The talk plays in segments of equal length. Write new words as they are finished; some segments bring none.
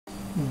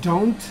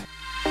Don't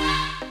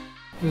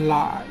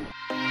lie.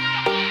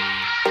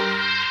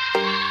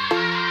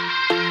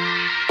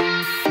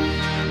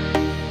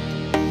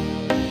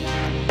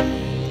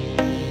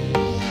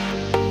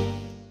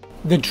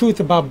 The truth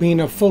about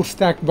being a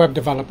full-stack web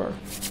developer.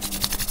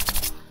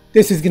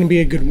 This is going to be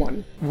a good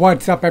one.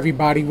 What's up,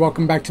 everybody?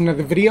 Welcome back to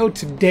another video.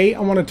 Today I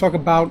want to talk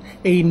about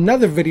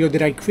another video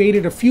that I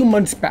created a few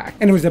months back,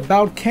 and it was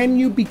about, can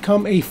you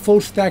become a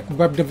full-stack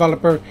web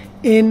developer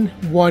in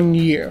 1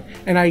 year?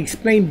 And I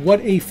explained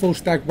what a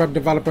full-stack web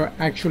developer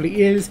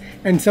actually is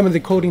and some of the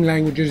coding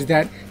languages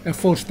that a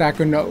full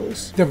stacker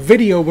knows. The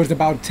video was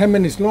about 10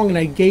 minutes long, and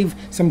I gave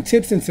some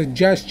tips and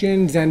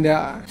suggestions and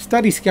a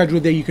study schedule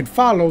that you could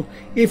follow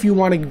if you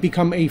want to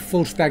become a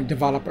full-stack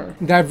developer.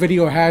 That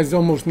video has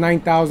almost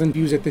 9,000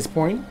 views at this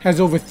point, has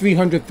over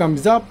 300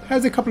 thumbs up,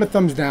 has a couple of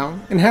thumbs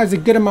down, and has a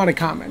good amount of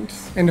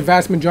comments. And the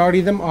vast majority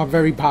of them are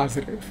very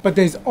positive. But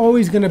there's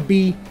always going to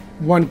be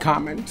one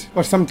comment,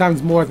 or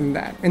sometimes more than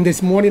that. And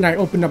this morning I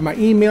opened up my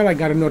email, I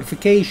got a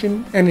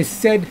notification, and it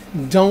said,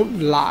 "Don't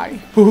lie."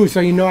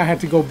 So you know I had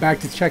to go back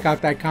to check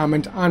out that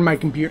comment on my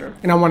computer.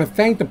 And I want to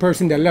thank the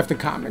person that left the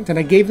comment. And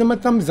I gave them a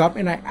thumbs up,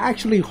 and I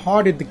actually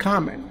hearted the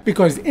comment,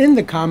 because in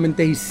the comment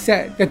they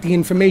said that the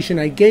information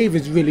I gave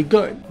is really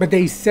good. But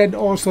they said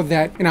also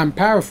that, and I'm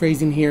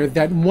paraphrasing here,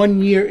 that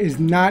 1 year is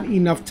not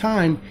enough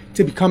time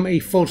to become a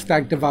full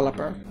stack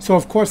developer. So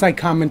of course I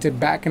commented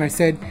back and I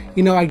said,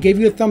 you know, I gave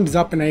you a thumbs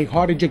up and I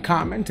hearted your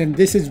comment, and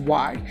this is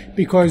why.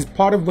 Because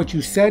part of what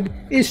you said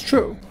is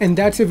true. And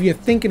that's if you're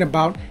thinking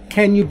about,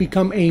 can you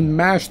become a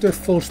master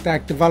full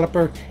stack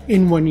developer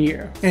in 1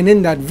 year? And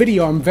in that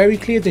video, I'm very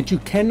clear that you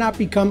cannot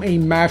become a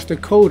master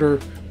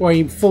coder or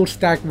a full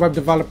stack web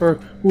developer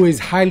who is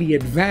highly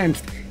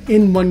advanced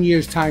in 1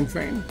 year's time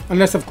frame,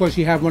 unless of course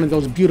you have one of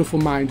those beautiful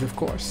minds, of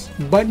course.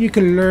 But you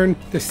can learn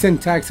the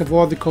syntax of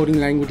all the coding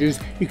languages,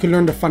 you can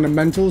learn the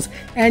fundamentals,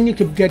 and you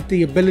can get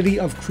the ability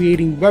of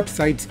creating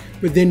websites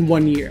within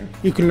 1 year.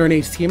 You can learn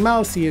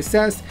HTML,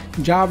 CSS,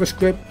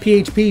 JavaScript,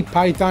 PHP,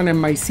 Python, and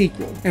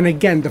mysql, and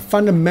again, the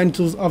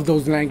fundamentals of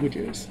those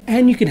languages.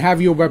 And you can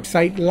have your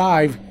website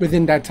live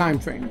within that time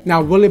frame.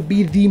 Now, will it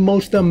be the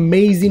most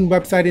amazing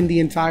website in the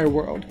entire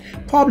world?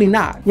 Probably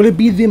not. Will it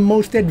be the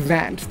most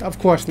advanced? Of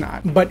course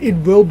not. But it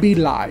will be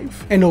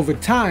live. And over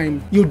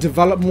time, you'll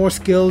develop more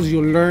skills,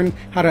 you'll learn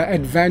how to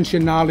advance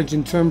your knowledge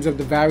in terms of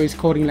the various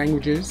coding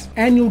languages,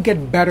 and you'll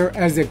get better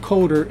as a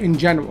coder in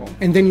general.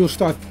 And then you'll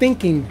start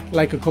thinking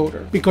like a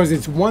coder. Because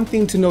it's one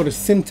thing to know the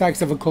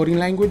syntax of a coding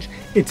language,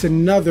 it's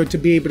another to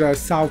be able to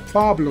solve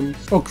problems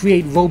or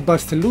create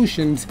robust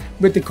solutions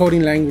with the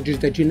coding languages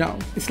that you know.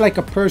 It's like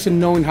a person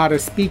knowing how to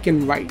speak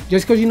and write.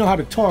 Just because you know how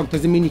to talk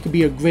doesn't mean you can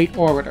be a great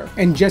orator.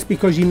 And just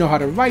because you know how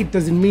to write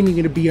doesn't mean you're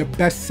going to be a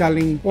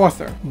best-selling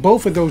author.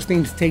 Both of those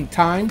things take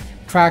time,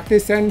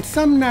 practice, and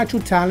some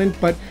natural talent,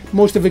 but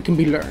most of it can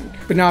be learned.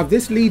 But now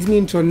this leads me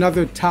into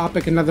another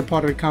topic, another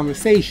part of the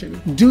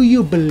conversation. Do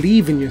you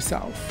believe in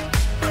yourself?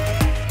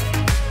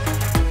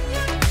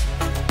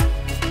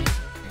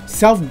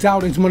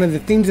 Self-doubt is one of the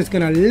things that's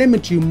going to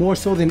limit you more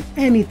so than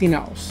anything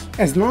else.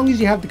 As long as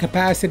you have the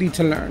capacity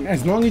to learn,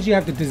 as long as you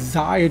have the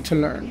desire to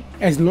learn,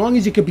 as long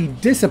as you can be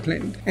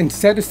disciplined and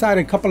set aside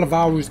a couple of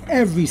hours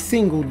every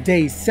single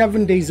day,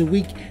 7 days a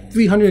week,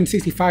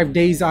 365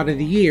 days out of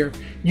the year,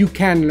 you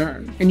can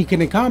learn and you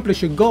can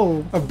accomplish your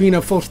goal of being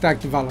a full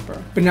stack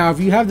developer. But now if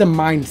you have the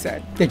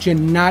mindset that you're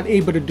not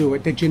able to do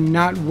it, that you're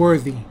not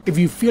worthy, if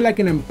you feel like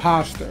an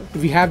imposter,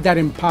 if you have that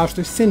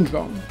imposter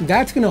syndrome,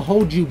 that's going to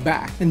hold you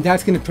back, and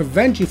that's going to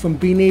prevent you from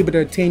being able to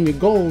attain your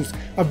goals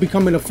of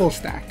becoming a full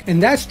stack.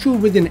 And that's true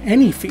within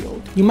any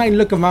field. You might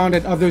look around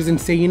at others and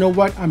say, you know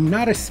what, I'm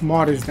not as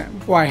smart as them,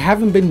 or I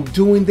haven't been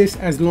doing this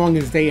as long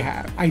as they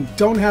have. I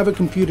don't have a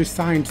computer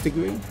science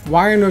degree.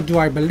 Why on earth do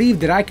I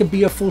believe that I could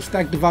be a full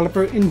stack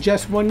developer in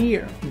just 1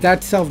 year?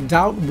 That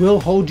self-doubt will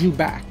hold you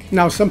back.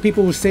 Now, some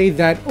people will say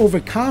that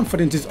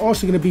overconfidence is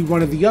also going to be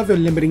one of the other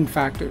limiting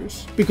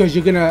factors, because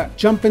you're going to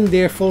jump in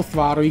there full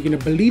throttle. You're going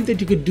to believe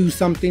that you could do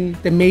something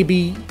that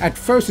maybe at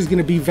first is going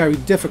to be very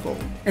difficult.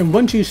 And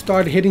once you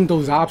start hitting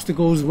those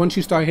obstacles, once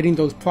you start hitting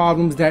those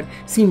problems that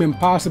seem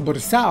impossible to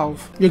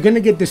solve, you're going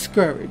to get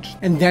discouraged,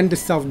 and then the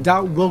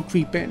self-doubt will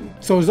creep in.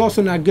 So it's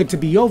also not good to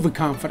be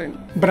overconfident,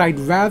 but I'd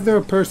rather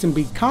a person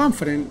be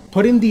confident,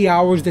 put in the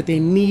hours that they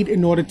need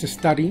in order to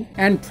study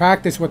and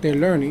practice what they're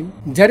learning,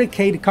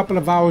 dedicate a couple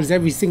of hours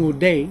every single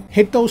day,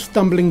 hit those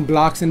stumbling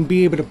blocks and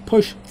be able to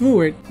push through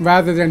it,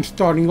 rather than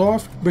starting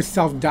off with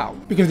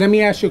self-doubt. Because let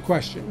me ask you a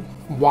question.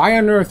 Why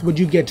on earth would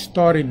you get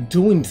started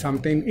doing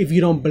something if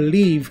you don't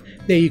believe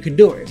that you could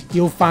do it?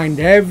 You'll find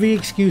every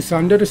excuse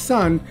under the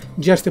sun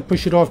just to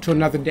push it off to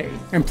another day.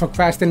 And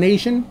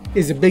procrastination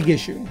is a big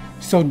issue.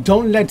 So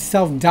don't let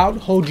self-doubt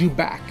hold you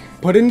back.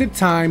 Put in the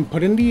time,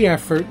 put in the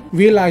effort,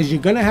 realize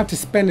you're going to have to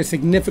spend a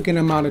significant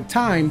amount of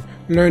time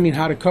learning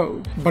how to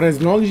code. But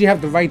as long as you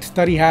have the right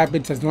study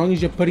habits, as long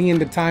as you're putting in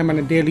the time on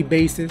a daily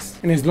basis,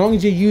 and as long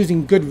as you're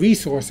using good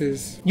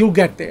resources, you'll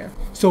get there.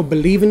 So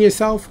believe in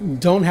yourself,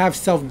 don't have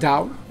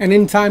self-doubt, and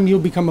in time you'll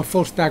become a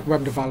full stack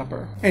web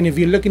developer. And if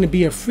you're looking to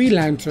be a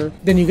freelancer,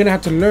 then you're gonna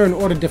have to learn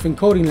all the different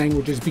coding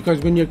languages, because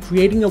when you're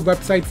creating a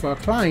website for a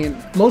client,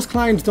 most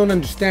clients don't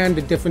understand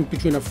the difference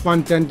between a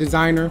front-end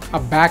designer, a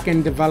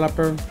back-end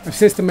developer, a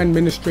system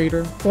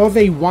administrator. All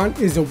they want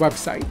is a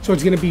website. So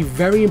it's gonna be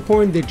very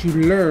important that you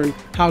learn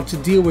how to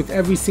deal with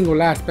every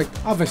single aspect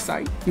of a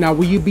site. Now,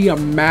 will you be a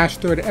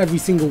master at every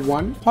single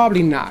one?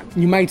 Probably not.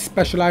 You might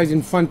specialize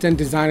in front-end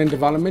design and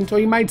development, or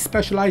you might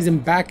specialize in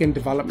back-end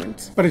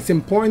development. But it's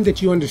important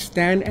that you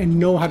understand and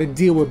know how to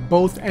deal with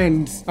both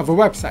ends of a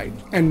website.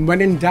 And when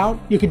in doubt,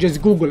 you can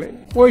just Google it,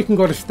 or you can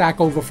go to Stack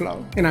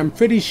Overflow. And I'm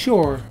pretty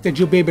sure that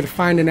you'll be able to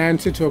find an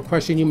answer to a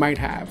question you might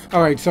have.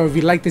 Alright, so if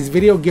you like this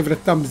video, give it a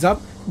thumbs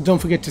up.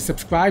 Don't forget to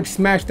subscribe,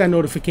 smash that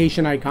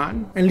notification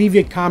icon, and leave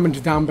your comments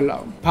down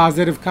below.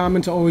 Positive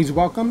comments are always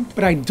welcome,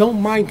 but I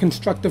don't mind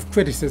constructive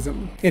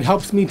criticism. It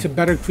helps me to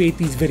better create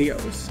these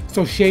videos.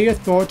 So share your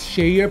thoughts,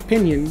 share your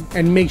opinion,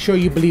 and make sure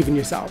you believe in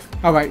yourself.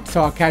 Alright,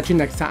 so I'll catch you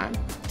next time.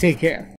 Take care.